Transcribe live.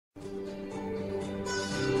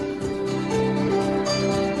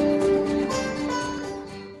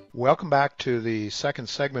Welcome back to the second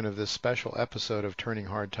segment of this special episode of Turning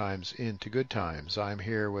Hard Times into Good Times. I'm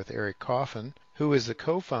here with Eric Coffin, who is the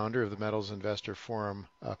co-founder of the Metals Investor Forum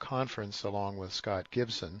conference, along with Scott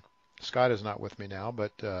Gibson. Scott is not with me now,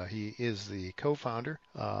 but he is the co-founder.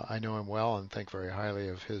 I know him well and think very highly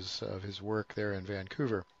of his work there in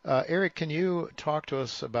Vancouver. Eric, can you talk to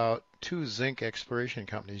us about two zinc exploration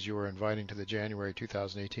companies you were inviting to the January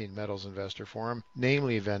 2018 Metals Investor Forum,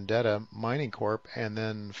 namely Vendetta Mining Corp and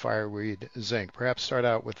then Fireweed Zinc? Perhaps start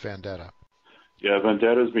out with Vendetta. Yeah,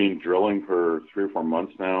 Vendetta's been drilling for 3 or 4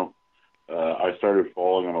 months now. I started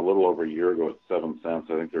following them a little over a year ago at 7 cents.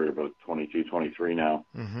 I think they're about 22, 23 now.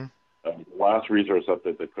 Mm-hmm. The last resource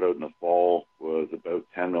update they put out in the fall was about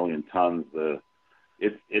 10 million tons.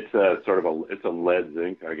 It's a lead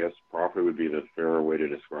zinc, I guess. Properly would be the fairer way to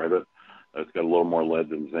describe it. It's got a little more lead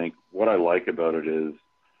than zinc. What I like about it is,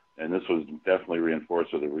 and this was definitely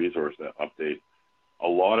reinforced with the resource update, a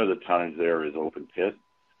lot of the tonnage there is open pit.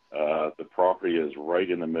 The property is right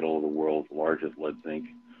in the middle of the world's largest lead zinc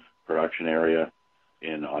production area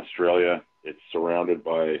in Australia. It's surrounded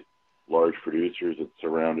by large producers.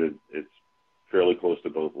 It's fairly close to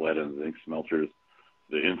both lead and zinc smelters.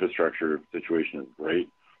 The infrastructure situation is great.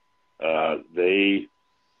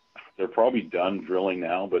 They're probably done drilling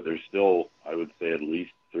now, but there's still, I would say, at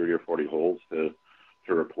least 30 or 40 holes to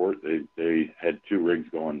report. They had 2 rigs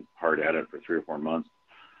going hard at it for 3 or 4 months.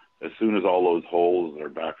 As soon as all those holes are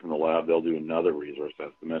back from the lab, they'll do another resource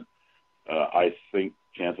estimate. I think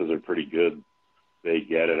chances are pretty good they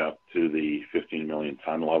get it up to the 15 million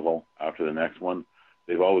ton level after the next one.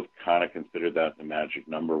 They've always kind of considered that the magic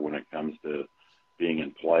number when it comes to being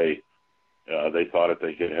in play. They thought if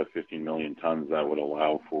they could have 15 million tons, that would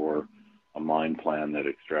allow for a mine plan that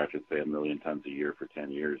extracted, say, 1 million tons a year for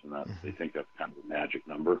 10 years, and that they think that's kind of a magic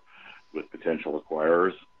number with potential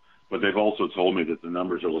acquirers. But they've also told me that the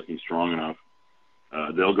numbers are looking strong enough.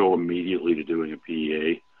 They'll go immediately to doing a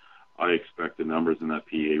PEA. I expect the numbers in that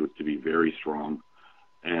PEA to be very strong.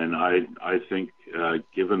 And I think,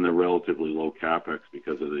 given the relatively low capex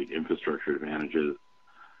because of the infrastructure advantages,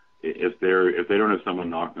 if they don't have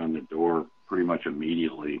someone knocking on the door pretty much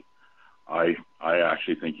immediately, I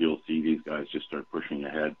actually think you'll see these guys just start pushing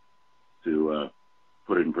ahead to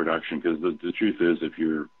put it in production. Because the truth is, if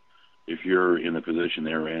you're in the position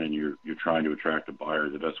they're in and you're trying to attract a buyer,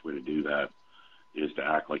 the best way to do that is to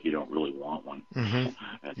act like you don't really want one, and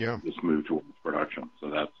just move towards production.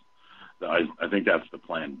 So I think that's the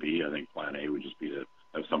plan B. I think plan A would just be to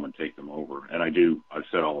have someone take them over. And I've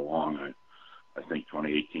said all along, I think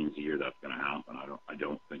 2018 is the year that's going to happen. I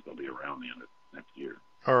don't think they'll be around the end of next year.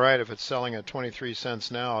 All right. If it's selling at 23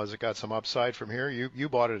 cents now, has it got some upside from here? You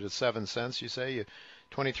bought it at 7 cents, you say?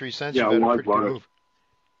 23 cents? Yeah, you've had a pretty good move.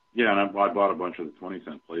 Yeah, and I bought a bunch of the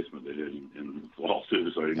 20-cent placement they did in the fall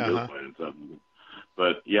too, so I didn't go buy it at 7.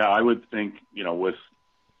 But yeah, I would think, I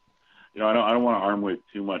don't want to arm weight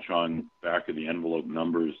too much on back of the envelope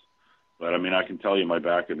numbers, but I mean, I can tell you my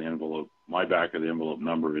back of the envelope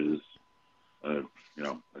number is,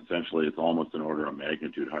 essentially it's almost an order of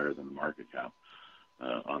magnitude higher than the market cap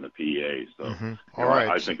on the PEA. So All right.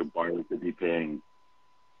 I think a buyer could be paying,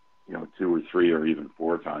 2 or 3 or even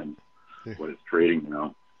 4 times what it's trading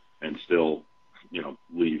now, and still,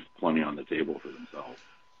 leave plenty on the table for themselves.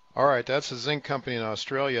 All right, that's a zinc company in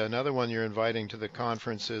Australia. Another one you're inviting to the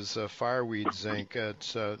conference is Fireweed Zinc.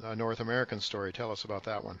 It's a North American story. Tell us about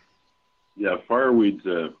that one. Yeah, Fireweed's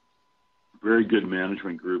a very good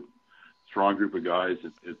management group, strong group of guys.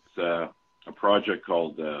 It's a project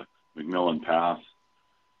called McMillan Pass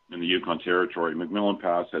in the Yukon Territory. McMillan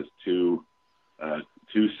Pass has two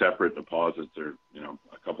separate deposits. They're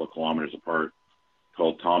a couple of kilometers apart,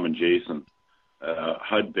 called Tom and Jason.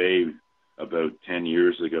 Hud Bay, about 10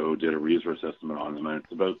 years ago, did a resource estimate on them, and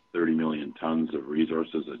it's about 30 million tons of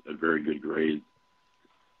resources at very good grades.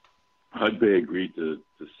 Hud Bay agreed to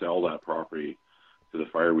sell that property to the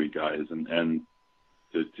Fireweed guys, and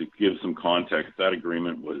to give some context, that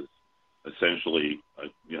agreement was essentially,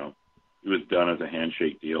 it was done as a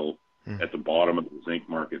handshake deal at the bottom of the zinc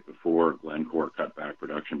market before Glencore cut back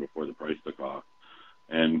production, before the price took off.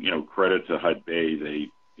 And, credit to Hud Bay, they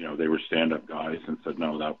were stand-up guys and said,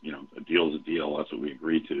 no, that, a deal's a deal. That's what we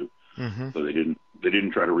agreed to. So they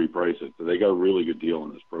didn't try to reprice it. So they got a really good deal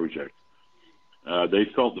on this project. They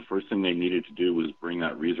felt the first thing they needed to do was bring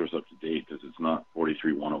that resource up to date, because it's not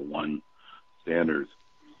 43-101 standards.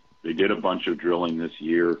 They did a bunch of drilling this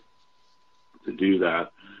year to do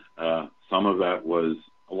that. A lot of that was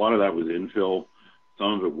infill.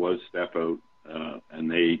 Some of it was step out. And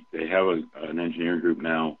they have an engineering group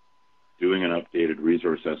now doing an updated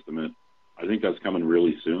resource estimate. I think that's coming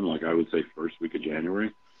really soon, like I would say first week of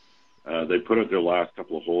January. They put out their last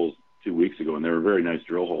couple of holes 2 weeks ago, and they were very nice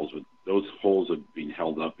drill holes. But those holes had been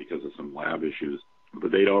held up because of some lab issues.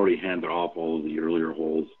 But they'd already handed off all of the earlier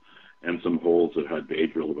holes and some holes that had bay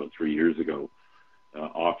drilled about 3 years ago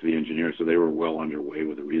off to the engineer, so they were well underway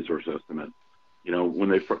with the resource estimate. You know, when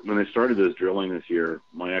they started this drilling this year,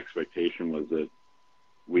 my expectation was that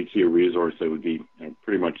we'd see a resource that would be, you know,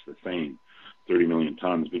 pretty much the same, 30 million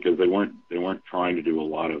tons, because they weren't trying to do a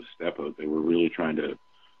lot of step out. They were really trying to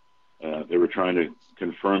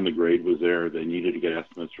confirm the grade was there. They needed to get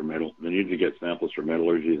estimates for metal. They needed to get samples for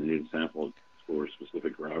metallurgy. They needed samples for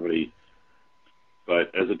specific gravity.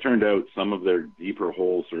 But as it turned out, some of their deeper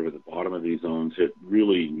holes, sort of at the bottom of these zones, hit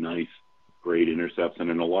really nice grade intercepts, and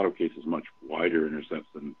in a lot of cases, much wider intercepts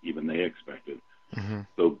than even they expected. Mm-hmm.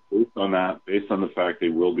 So based on that, based on the fact they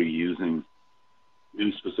will be using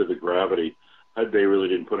new specific gravity, Hud Bay really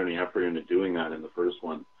didn't put any effort into doing that in the first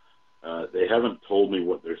one. They haven't told me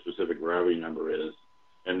what their specific gravity number is.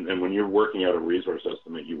 And when you're working out a resource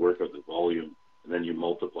estimate, you work out the volume, and then you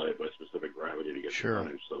multiply it by specific gravity to get the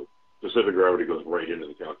tonnage. So specific gravity goes right into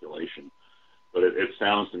the calculation. But it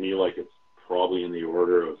sounds to me like it's probably in the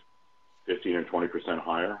order of 15 or 20%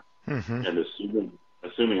 higher. Mm-hmm. And assuming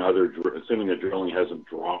the drilling hasn't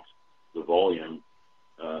dropped the volume,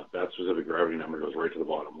 that specific gravity number goes right to the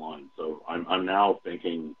bottom line. So I'm now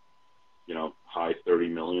thinking, you know, high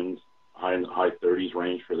 30s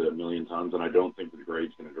range for the million tons, and I don't think the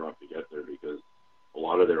grade's going to drop to get there, because a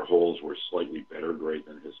lot of their holes were slightly better grade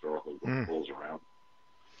than historical holes around.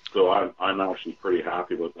 So I'm actually pretty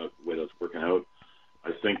happy with the way that's working out.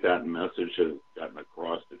 I think that message has gotten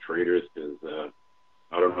across to traders, because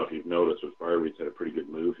I don't know if you've noticed, but Fireweed's had a pretty good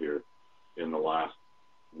move here in the last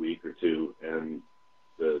week or two, and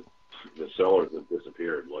the sellers have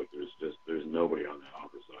disappeared. Like there's nobody on the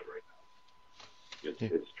offer side right now.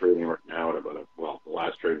 It's trading right now at about the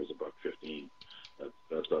last trade was $1.15.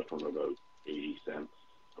 That's up from about 80 cents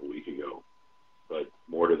a week ago. But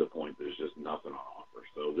more to the point, there's just nothing on offer.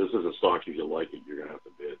 So this is a stock, if you like it, you're going to have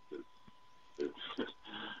to bid. It's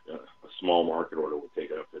a small market order would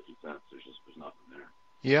take it up 50 cents. There's nothing there.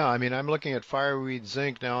 Yeah, I mean, I'm looking at Fireweed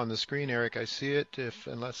Zinc now on the screen, Eric. I see it.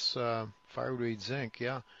 Unless Fireweed Zinc,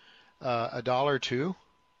 yeah, $1.02.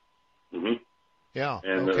 Mm-hmm. Yeah.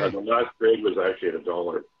 And okay. The last trade was actually at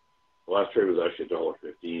 $1. The last trade was actually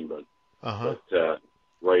 $1.15, but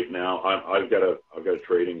right now I've got a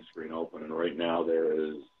trading screen open, and right now there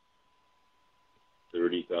is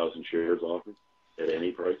 30,000 shares offered at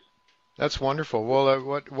any price. That's wonderful. Well,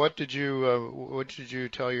 what did you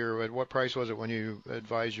tell at what price was it when you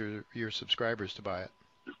advised your subscribers to buy it?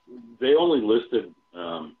 They only listed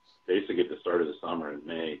basically at the start of the summer in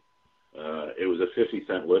May. It was a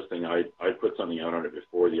 50-cent listing. I put something out on it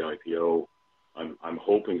before the IPO. I'm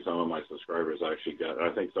hoping some of my subscribers actually got it.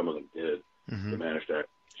 I think some of them did. Mm-hmm. They managed to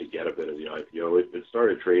actually get a bit of the IPO. It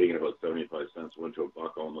started trading at about 75 cents, went to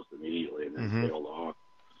 $1 almost immediately, and then tailed off.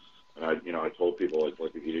 And I told people,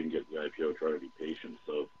 like if you didn't get the IPO, try to be patient.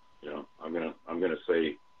 So, I'm gonna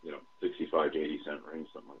say, 65 to 80 cent range,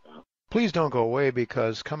 something like that. Please don't go away,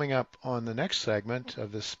 because coming up on the next segment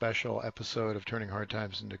of this special episode of Turning Hard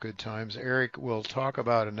Times into Good Times, Eric will talk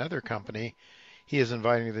about another company he is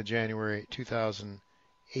inviting to the January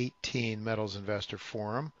 2018 Metals Investor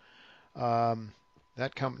Forum.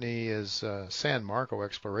 That company is San Marco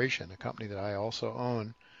Exploration, a company that I also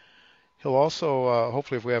own. He'll also,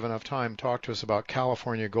 hopefully if we have enough time, talk to us about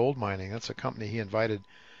California Gold Mining. That's a company he invited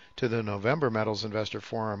to the November Metals Investor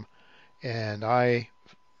Forum, and I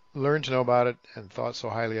learned to know about it and thought so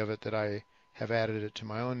highly of it that I have added it to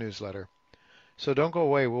my own newsletter. So don't go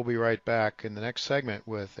away. We'll be right back in the next segment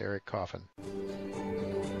with Eric Coffin.